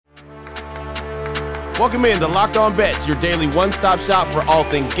Welcome in to Locked On Bets, your daily one-stop shop for all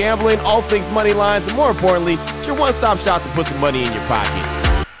things gambling, all things money lines, and more importantly, it's your one-stop shop to put some money in your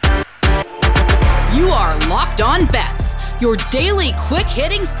pocket. You are Locked On Bets, your daily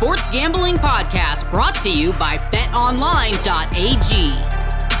quick-hitting sports gambling podcast brought to you by BetOnline.ag.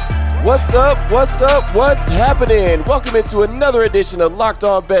 What's up? What's happening? Welcome into another edition of Locked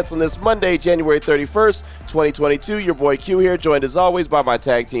On Bets on this Monday, January 31st, 2022. Your boy Q here, joined as always by my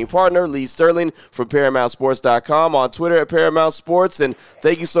tag team partner, Lee Sterling from ParamountSports.com, on Twitter at Paramount Sports. And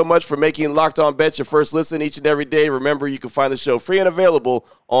thank you so much for making Locked On Bets your first listen each and every day. Remember, you can find the show free and available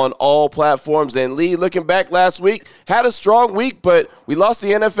on all platforms. And Lee, looking back last week, had a strong week, but we lost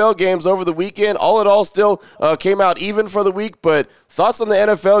the NFL games over the weekend. All in all, still came out even for the week. But thoughts on the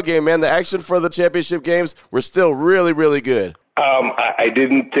NFL game, man? The action for the championship games were still really, really good. I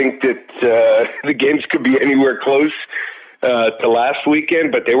didn't think that the games could be anywhere close to last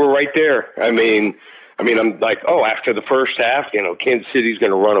weekend, but they were right there. I mean, I'm like, after the first half, Kansas City's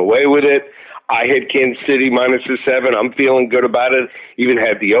going to run away with it. I had Kansas City minus the 7. I'm feeling good about it. Even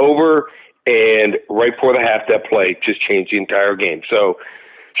had the over, and right before the half, that play just changed the entire game. So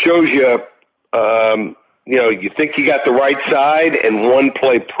shows you, you think you got the right side, and one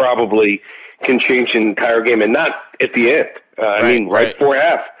play probably can change the entire game, and not at the end. Right before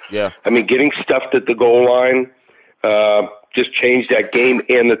half. Yeah. Getting stuffed at the goal line just changed that game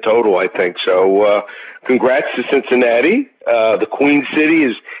and the total, I think. So congrats to Cincinnati. The Queen City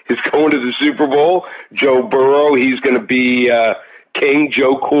is going to the Super Bowl. Joe Burrow, he's going to be King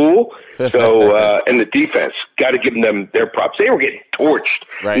Joe Cool. So and the defense, got to give them their props. They were getting torched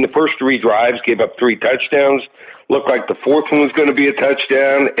in the first 3 drives, gave up 3 touchdowns. Looked like the fourth one was going to be a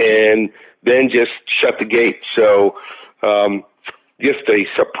touchdown, and then just shut the gate. So just a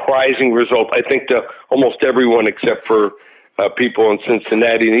surprising result, I think, to almost everyone except for people in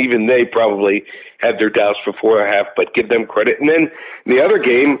Cincinnati, and even they probably had their doubts before the half, but give them credit. And then in the other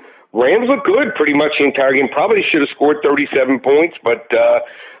game, Rams looked good pretty much the entire game. Probably should have scored 37 points, but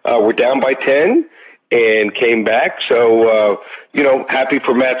we're down by 10 and came back. So, happy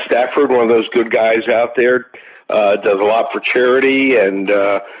for Matt Stafford, one of those good guys out there, does a lot for charity, and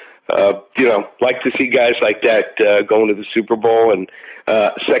like to see guys like that going to the Super Bowl. And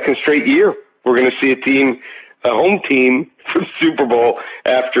second straight year, we're going to see a home team for the Super Bowl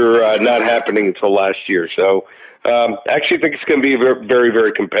after not happening until last year. So actually think it's going to be a very, very,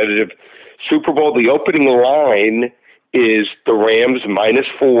 very competitive Super Bowl. The opening line is the Rams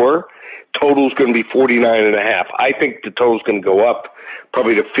 -4. Total's going to be 49.5. I think the total's going to go up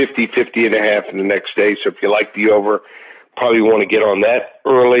probably to 50.5 in the next day. So if you like the over, probably want to get on that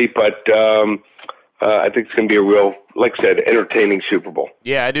early, but I think it's going to be a real, like I said, entertaining Super Bowl.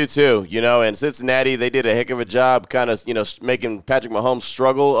 Yeah, I do too. And Cincinnati, they did a heck of a job kind of, making Patrick Mahomes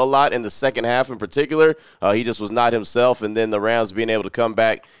struggle a lot in the second half in particular. He just was not himself, and then the Rams being able to come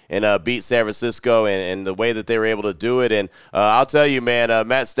back and beat San Francisco and the way that they were able to do it. And I'll tell you, man,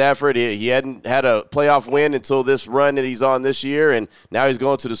 Matt Stafford, he hadn't had a playoff win until this run that he's on this year, and now he's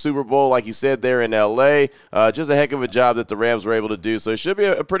going to the Super Bowl, like you said, there in L.A. Just a heck of a job that the Rams were able to do. So it should be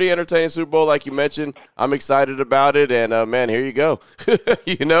a pretty entertaining Super Bowl, like you mentioned. I'm excited about it, and, man, here you go.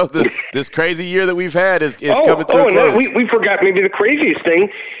 This crazy year that we've had is coming to a close. No, we forgot maybe the craziest thing.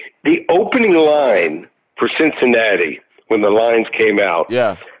 The opening line for Cincinnati when the lines came out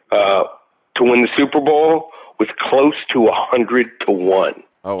to win the Super Bowl was close to 100-1.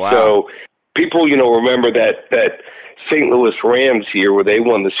 Oh, wow. So people, remember that St. Louis Rams year where they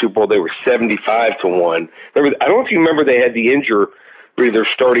won the Super Bowl, they were 75-1. Remember, I don't know if you remember they had the injury their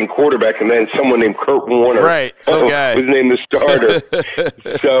starting quarterback, and then someone named Kurt Warner was named the starter.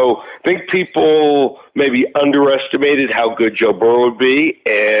 So I think people maybe underestimated how good Joe Burrow would be,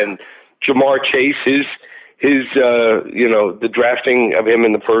 and Jamar Chase, his the drafting of him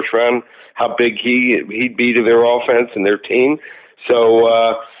in the first round, how big he'd be to their offense and their team.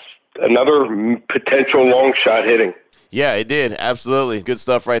 So another potential long shot hitting. Yeah, it did. Absolutely. Good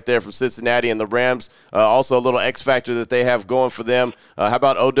stuff right there from Cincinnati and the Rams. Also a little X factor that they have going for them. How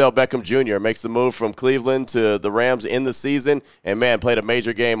about Odell Beckham Jr. makes the move from Cleveland to the Rams in the season and, man, played a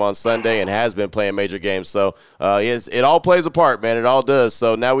major game on Sunday and has been playing major games. So it all plays a part, man. It all does.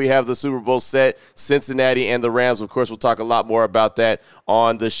 So now we have the Super Bowl set, Cincinnati and the Rams. Of course, we'll talk a lot more about that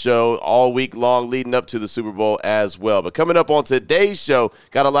on the show all week long leading up to the Super Bowl as well. But coming up on today's show,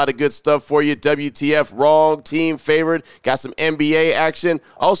 got a lot of good stuff for you. WTF, wrong team favored covered. Got some NBA action.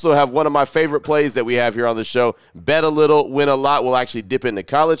 Also have one of my favorite plays that we have here on the show. Bet a little, win a lot. We'll actually dip into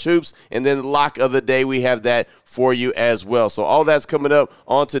college hoops. And then lock of the day, we have that for you as well. So all that's coming up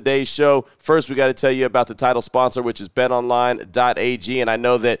on today's show. First, we got to tell you about the title sponsor, which is betonline.ag. And I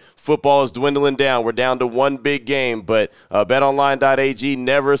know that football is dwindling down. We're down to one big game, but betonline.ag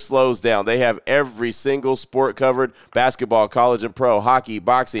never slows down. They have every single sport covered: basketball, college and pro, hockey,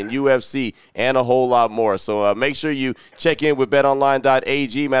 boxing, UFC, and a whole lot more. So make sure you check in with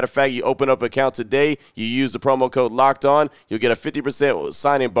betonline.ag. Matter of fact, you open up an account today, you use the promo code Locked On, you'll get a 50%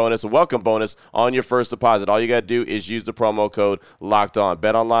 signing bonus, a welcome bonus on your first deposit. All you got to do is use the promo code Locked On.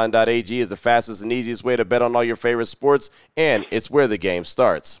 betonline.ag is the fastest and easiest way to bet on all your favorite sports, and it's where the game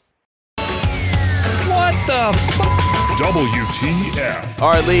starts. What the WTF?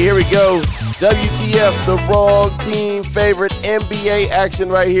 All right, Lee, here we go. WTF, the wrong team favorite. NBA action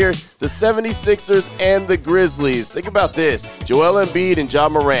right here. The 76ers and the Grizzlies. Think about this. Joel Embiid and Ja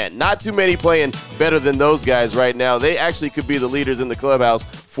Morant. Not too many playing better than those guys right now. They actually could be the leaders in the clubhouse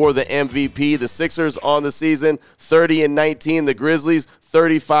for the MVP. The Sixers on the season, 30-19. The Grizzlies,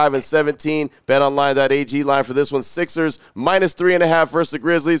 35-17. BetOnline.ag line for this one. Sixers -3.5 versus the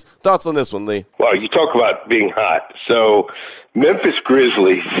Grizzlies. Thoughts on this one, Lee? Well, you talk about being hot. So Memphis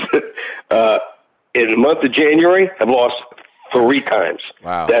Grizzlies in the month of January have lost 3 times.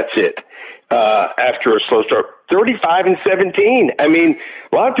 Wow. That's it. After a slow start. 35-17. I mean,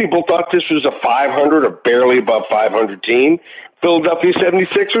 a lot of people thought this was a 500 or barely above 500 team. Philadelphia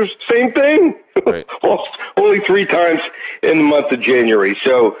 76ers, same thing. Right. Lost only 3 times in the month of January.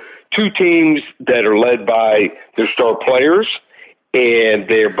 So 2 teams that are led by their star players, and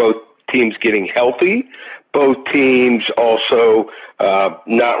they're both teams getting healthy. Both teams also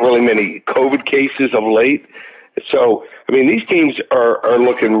not really many COVID cases of late. So, I mean, these teams are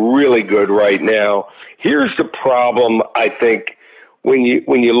looking really good right now. Here's the problem, I think, when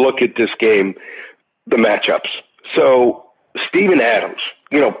you look at this game, the matchups. So, Steven Adams,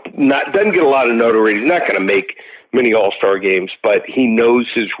 doesn't get a lot of notoriety. He's not going to make many All-Star games, but he knows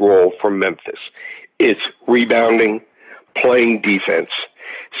his role for Memphis. It's rebounding, playing defense.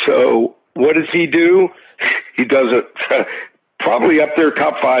 So, what does he do? He does it probably up there,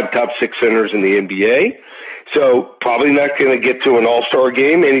 top 5, top 6 centers in the NBA. So probably not going to get to an all-star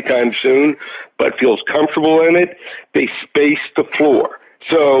game anytime soon, but feels comfortable in it. They space the floor.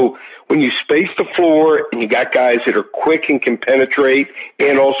 So when you space the floor and you got guys that are quick and can penetrate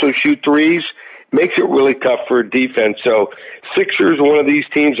and also shoot threes, makes it really tough for defense. So Sixers, one of these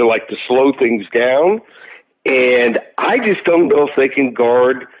teams that like to slow things down, and I just don't know if they can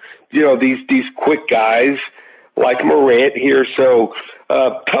guard, these quick guys like Morant here. So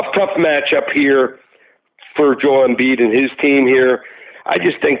tough matchup here for Joel Embiid and his team here. I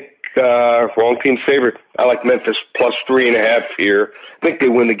just think wrong team's favorite. I like Memphis +3.5 here. I think they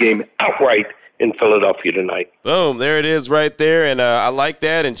win the game outright in Philadelphia tonight. Boom, there it is right there, and I like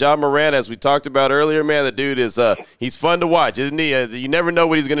that. And Ja Morant, as we talked about earlier, man, the dude is he's fun to watch, isn't he? You never know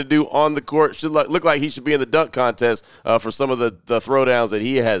what he's going to do on the court. Should look like he should be in the dunk contest for some of the throwdowns that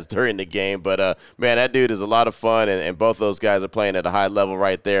he has during the game. But, man, that dude is a lot of fun, and both those guys are playing at a high level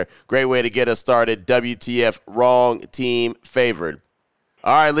right there. Great way to get us started. WTF, wrong team favored.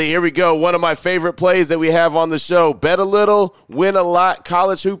 All right, Lee, here we go. One of my favorite plays that we have on the show. Bet a little, win a lot.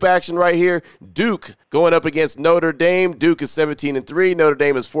 College hoop action right here. Duke going up against Notre Dame. Duke is 17-3. Notre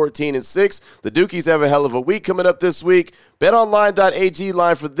Dame is 14-6. The Dukies have a hell of a week coming up this week. BetOnline.ag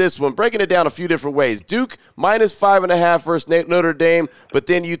line for this one. Breaking it down a few different ways. Duke -5.5 versus Notre Dame, but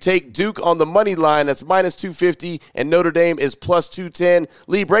then you take Duke on the money line. That's -250, and Notre Dame is +210.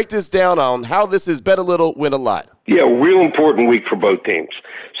 Lee, break this down on how this is bet a little, win a lot. Yeah, real important week for both teams.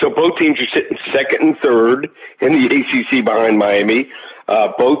 So both teams are sitting second and third in the ACC behind Miami.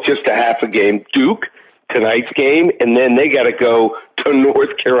 Both just a half a game. Duke, tonight's game, and then they got to go to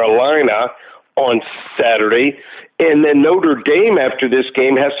North Carolina on Saturday. And then Notre Dame, after this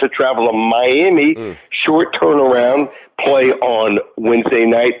game, has to travel to Miami, short turnaround, play on Wednesday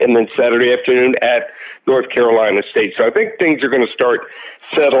night, and then Saturday afternoon at North Carolina State. So I think things are going to start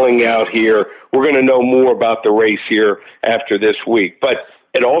settling out here. We're going to know more about the race here after this week. But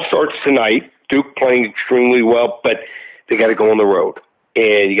it all starts tonight. Duke playing extremely well, but they got to go on the road.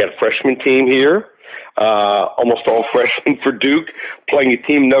 And you got a freshman team here, almost all freshmen for Duke, playing a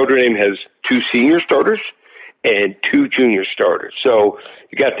team. Notre Dame has 2 senior starters and 2 junior starters. So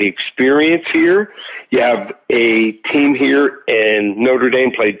you got the experience here. You have a team here, and Notre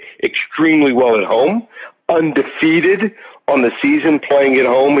Dame played extremely well at home, undefeated on the season playing at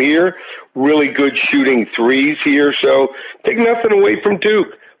home here. Really good shooting threes here. So take nothing away from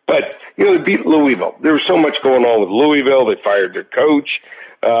Duke, But, they beat Louisville. There was so much going on with Louisville. They fired their coach.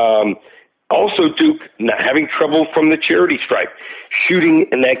 Also, Duke not having trouble from the charity stripe. Shooting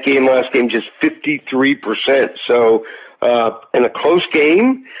in that last game, just 53%. So, in a close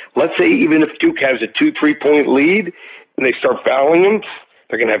game, let's say even if Duke has a 2-3 point lead and they start fouling them,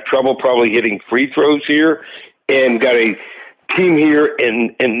 they're going to have trouble probably hitting free throws here, and got a team here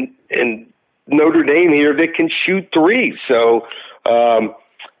in Notre Dame here that can shoot threes. So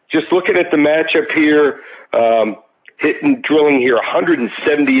just looking at the matchup here, drilling here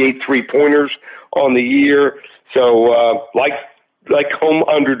 178 3-pointers on the year. So like home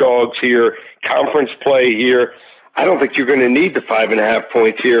underdogs here, conference play here, I don't think you're going to need the 5.5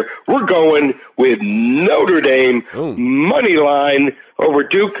 points here. We're going with Notre Dame money line over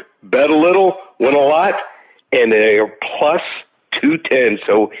Duke. Bet a little, win a lot, and they are plus 210.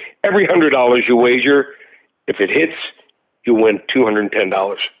 So every $100 you wager, if it hits, you win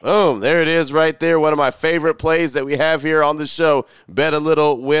 $210. Boom. There it is right there. One of my favorite plays that we have here on the show. Bet a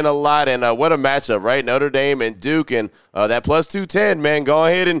little, win a lot. And what a matchup, right? Notre Dame and Duke, and that plus 210, man. Go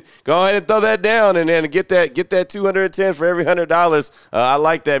ahead and throw that down and then get that 210 for every $100. I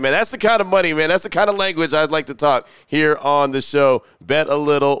like that, man. That's the kind of money, man. That's the kind of language I'd like to talk here on the show. Bet a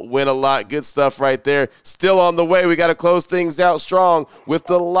little, win a lot. Good stuff right there. Still on the way. We got to close things out strong with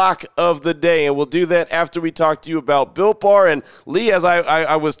the lock of the day, and we'll do that after we talk to you about Built Bar. And Lee, as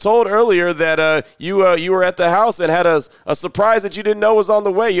I was told earlier that you were at the house and had a surprise that you didn't know was on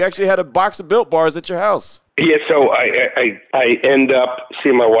the way. You actually had a box of Built Bars at your house. Yeah, so I end up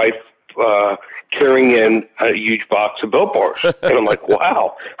seeing my wife carrying in a huge box of Built Bars. And I'm like,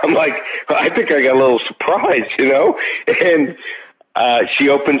 wow. I'm like, I think I got a little surprise, And she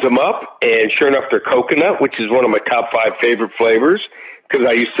opens them up, and sure enough, they're coconut, which is one of my top 5 favorite flavors, because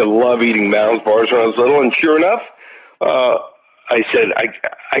I used to love eating Mounds bars when I was little. And sure enough, I said,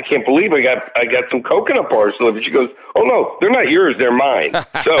 I can't believe I got some coconut bars delivered. She goes, oh no, they're not yours, they're mine.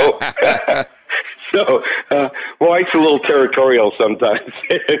 So, wife's a little territorial sometimes,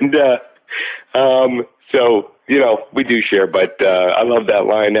 and so we do share. But I love that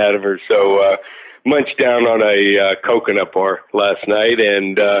line out of her. So munched down on a coconut bar last night,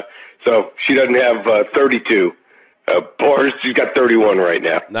 and so she doesn't have 32. Bars, she's got 31 right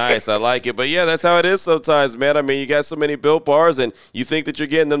now. Nice, I like it. But yeah, that's how it is sometimes, man. I mean, you got so many Built Bars, and you think that you're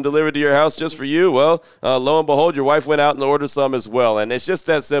getting them delivered to your house just for you. Well, lo and behold, your wife went out and ordered some as well. And it's just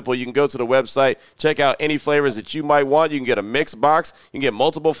that simple. You can go to the website, check out any flavors that you might want. You can get a mixed box. You can get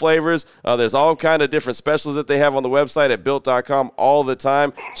multiple flavors. There's all kind of different specials that they have on the website at Built.com all the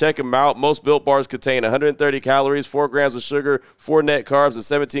time. Check them out. Most Built Bars contain 130 calories, 4 grams of sugar, 4 net carbs, and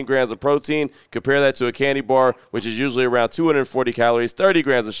 17 grams of protein. Compare that to a candy bar, which is usually around 240 calories, 30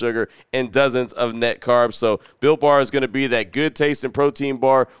 grams of sugar, and dozens of net carbs. So Built Bar is going to be that good taste and protein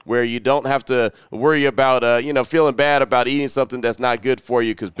bar where you don't have to worry about, feeling bad about eating something that's not good for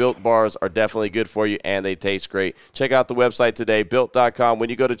you, because Built Bars are definitely good for you and they taste great. Check out the website today, Built.com. When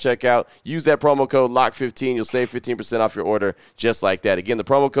you go to checkout, use that promo code LOCK15. You'll save 15% off your order just like that. Again, the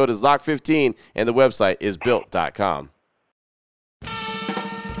promo code is LOCK15 and the website is Built.com.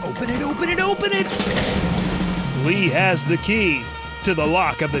 Open it. Lee has the key to the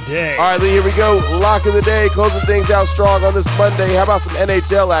lock of the day. All right, Lee, here we go. Lock of the day, closing things out strong on this Monday. How about some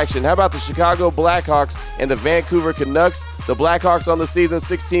NHL action? How about the Chicago Blackhawks and the Vancouver Canucks? The Blackhawks on the season,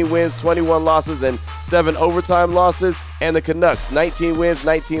 16 wins, 21 losses, and 7 overtime losses. And the Canucks, 19 wins,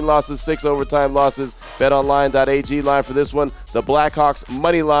 19 losses, 6 overtime losses. BetOnline.ag line for this one. The Blackhawks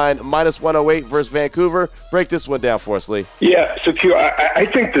money line, minus 108 versus Vancouver. Break this one down for us, Lee. Yeah, so Q, I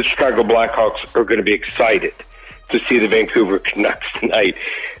think the Chicago Blackhawks are going to be excited to see the Vancouver Canucks tonight.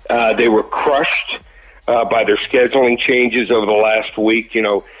 They were crushed by their scheduling changes over the last week.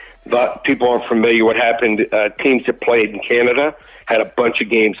 People aren't familiar what happened. Teams that played in Canada had a bunch of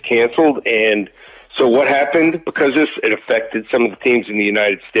games canceled. And so what happened? Because it affected some of the teams in the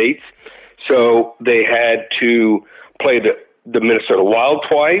United States. So they had to play the Minnesota Wild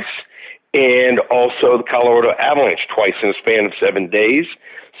twice and also the Colorado Avalanche twice in a span of 7 days.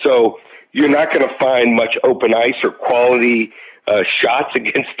 So you're not going to find much open ice or quality shots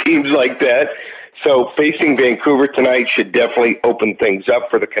against teams like that. So facing Vancouver tonight should definitely open things up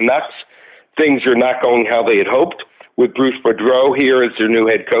for the Canucks. Things are not going how they had hoped with Bruce Boudreau here as their new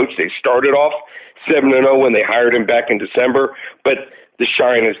head coach. They started off 7-0 when they hired him back in December, but the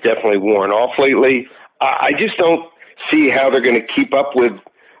shine has definitely worn off lately. I just don't see how they're going to keep up with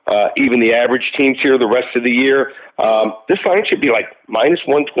even the average teams here the rest of the year. This line should be like minus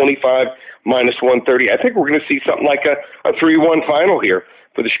 125, minus 130. I think we're going to see something like a 3-1 final here.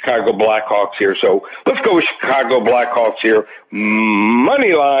 for the Chicago Blackhawks here. So let's go with Chicago Blackhawks here.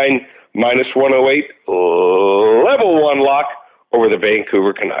 Money line, -108, level 1 lock over the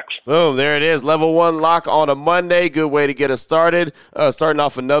Vancouver Canucks. Boom, there it is. Level 1 lock on a Monday. Good way to get us started. Starting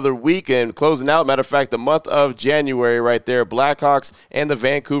off another week and closing out. Matter of fact, the month of January right there. Blackhawks and the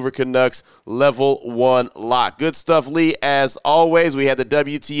Vancouver Canucks, level 1 lock. Good stuff, Lee. As always, we had the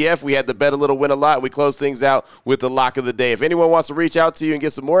WTF. We had the bet a little, win a lot. We closed things out with the lock of the day. If anyone wants to reach out to you and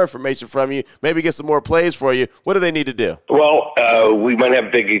get some more information from you, maybe get some more plays for you, what do they need to do? Well, we might have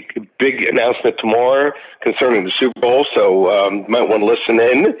a big announcement tomorrow concerning the Super Bowl, so might want to listen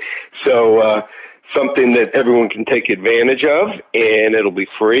in. So something that everyone can take advantage of, and it'll be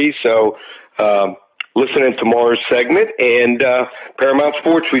free. So listen in tomorrow's segment. And Paramount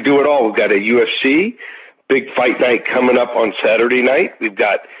Sports, we do it all. We've got a UFC, big fight night coming up on Saturday night. We've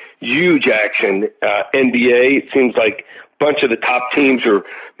got huge action, NBA. It seems like a bunch of the top teams are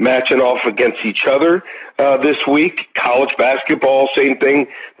matching off against each other this week. College basketball, same thing.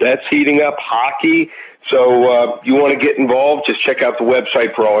 That's heating up. Hockey. So you want to get involved, just check out the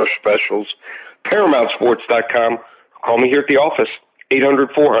website for all our specials, ParamountSports.com. Call me here at the office,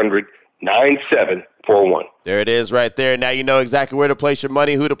 800-400-9741. There it is right there. Now you know exactly where to place your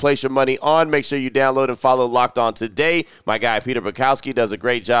money, who to place your money on. Make sure you download and follow Locked On Today. My guy, Peter Bukowski, does a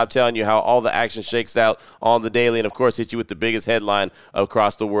great job telling you how all the action shakes out on the daily and, of course, hit you with the biggest headline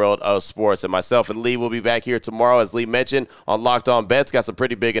across the world of sports. And myself and Lee will be back here tomorrow, as Lee mentioned, on Locked On Bets. Got some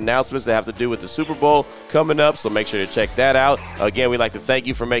pretty big announcements that have to do with the Super Bowl coming up, so make sure to check that out. Again, we'd like to thank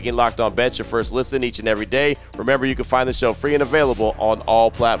you for making Locked On Bets your first listen each and every day. Remember, you can find the show free and available on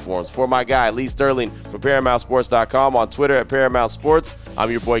all platforms. For my guy, Lee Sterling from ParamountSports.com, on Twitter at Paramount Sports.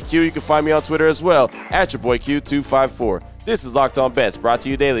 I'm your boy Q. You can find me on Twitter as well at your boy Q254. This is Locked On Bets, brought to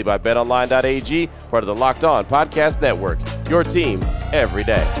you daily by BetOnline.ag, part of the Locked On Podcast Network. Your team every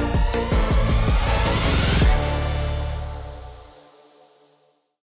day.